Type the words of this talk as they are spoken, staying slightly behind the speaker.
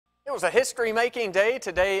It was a history-making day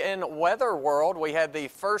today in Weather World. We had the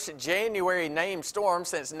first January named storm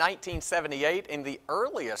since 1978 and the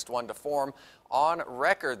earliest one to form on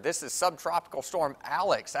record. This is Subtropical Storm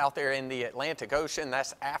Alex out there in the Atlantic Ocean.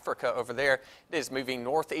 That's Africa over there. It is moving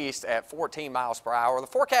northeast at 14 miles per hour. The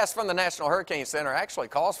forecast from the National Hurricane Center actually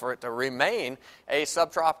calls for it to remain a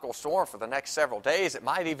subtropical storm for the next several days. It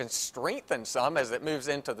might even strengthen some as it moves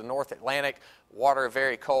into the North Atlantic. Water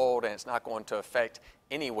very cold, and it's not going to affect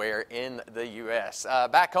anywhere in the U.S.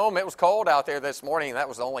 Back home, it was cold out there this morning. That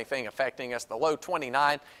was the only thing affecting us. The low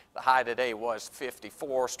 29. The high today was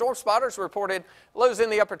 54. Storm spotters reported lows in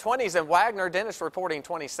the upper 20s in Wagner. Dennis reporting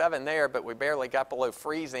 27 there, but we barely got below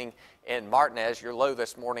freezing in Martinez. Your low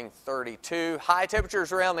this morning, 32. High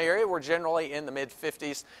temperatures around the area were generally in the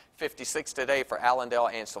mid-50s. 56 today for Allendale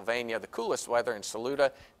and Sylvania. The coolest weather in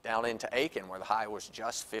Saluda down into Aiken, where the high was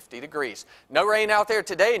just 50 degrees. No rain out there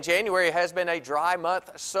today, and January has been a dry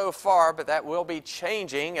month so far, but that will be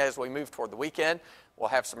changing as we move toward the weekend. We'll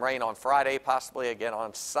have some rain on Friday, possibly again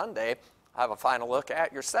on Sunday. I'll have a final look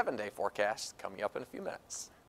at your 7-day forecast coming up in a few minutes.